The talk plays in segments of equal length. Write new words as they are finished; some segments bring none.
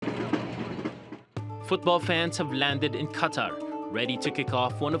Football fans have landed in Qatar, ready to kick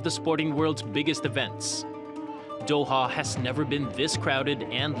off one of the sporting world's biggest events. Doha has never been this crowded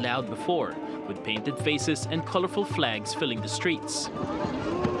and loud before, with painted faces and colorful flags filling the streets.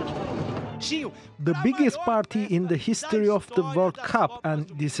 The biggest party in the history of the World Cup, and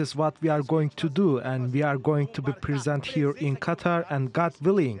this is what we are going to do, and we are going to be present here in Qatar, and God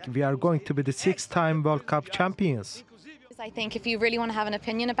willing, we are going to be the 6-time World Cup champions. I think if you really want to have an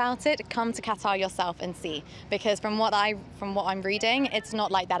opinion about it, come to Qatar yourself and see, because from what I'm reading, it's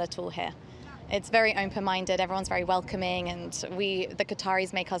not like that at all here. It's very open-minded, everyone's very welcoming, and the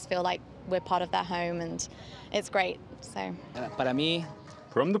Qataris make us feel like we're part of their home, and it's great. So.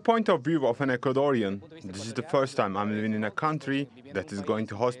 From the point of view of an Ecuadorian, this is the first time I'm living in a country that is going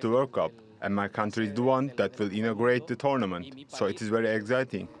to host the World Cup, and my country is the one that will inaugurate the tournament, so it is very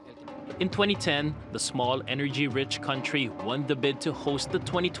exciting. In 2010, the small, energy-rich country won the bid to host the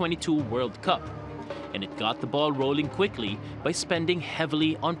 2022 World Cup, and it got the ball rolling quickly by spending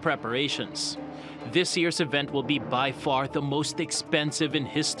heavily on preparations. This year's event will be by far the most expensive in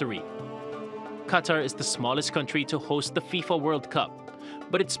history. Qatar is the smallest country to host the FIFA World Cup,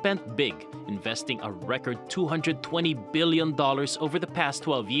 but it spent big, investing a record $220 billion over the past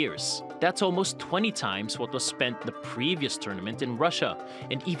 12 years. That's almost 20 times what was spent the previous tournament in Russia,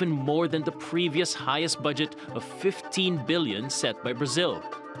 and even more than the previous highest budget of $15 billion set by Brazil.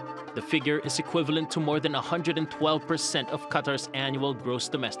 The figure is equivalent to more than 112% of Qatar's annual gross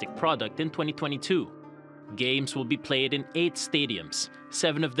domestic product in 2022. Games will be played in 8 stadiums.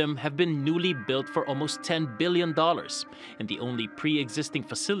 7 of them have been newly built for almost $10 billion, and the only pre-existing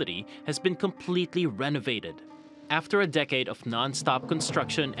facility has been completely renovated. After a decade of non-stop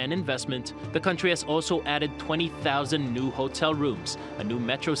construction and investment, the country has also added 20,000 new hotel rooms, a new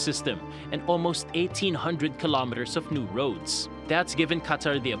metro system, and almost 1,800 kilometers of new roads. That's given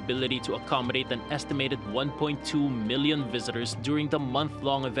Qatar the ability to accommodate an estimated 1.2 million visitors during the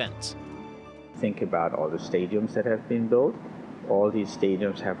month-long event. Think about all the stadiums that have been built. All these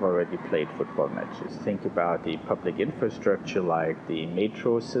stadiums have already played football matches. Think about the public infrastructure like the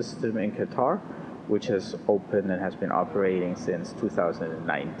metro system in Qatar, which has opened and has been operating since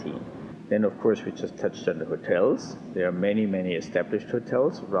 2019. Then, of course, we just touched on the hotels. There are many, many established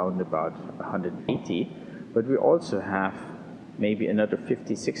hotels, around about 180. But we also have maybe another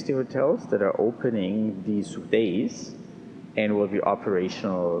 50, 60 hotels that are opening these days and will be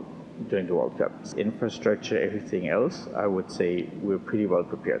operational during the World Cup. Infrastructure, everything else, I would say we're pretty well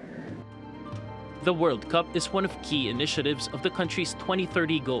prepared. The World Cup is one of key initiatives of the country's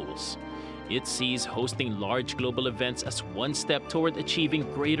 2030 goals. It sees hosting large global events as one step toward achieving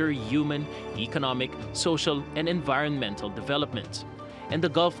greater human, economic, social, and environmental development. And the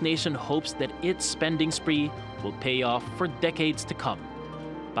Gulf nation hopes that its spending spree will pay off for decades to come.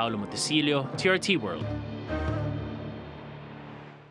 Paolo Montecillo, TRT World.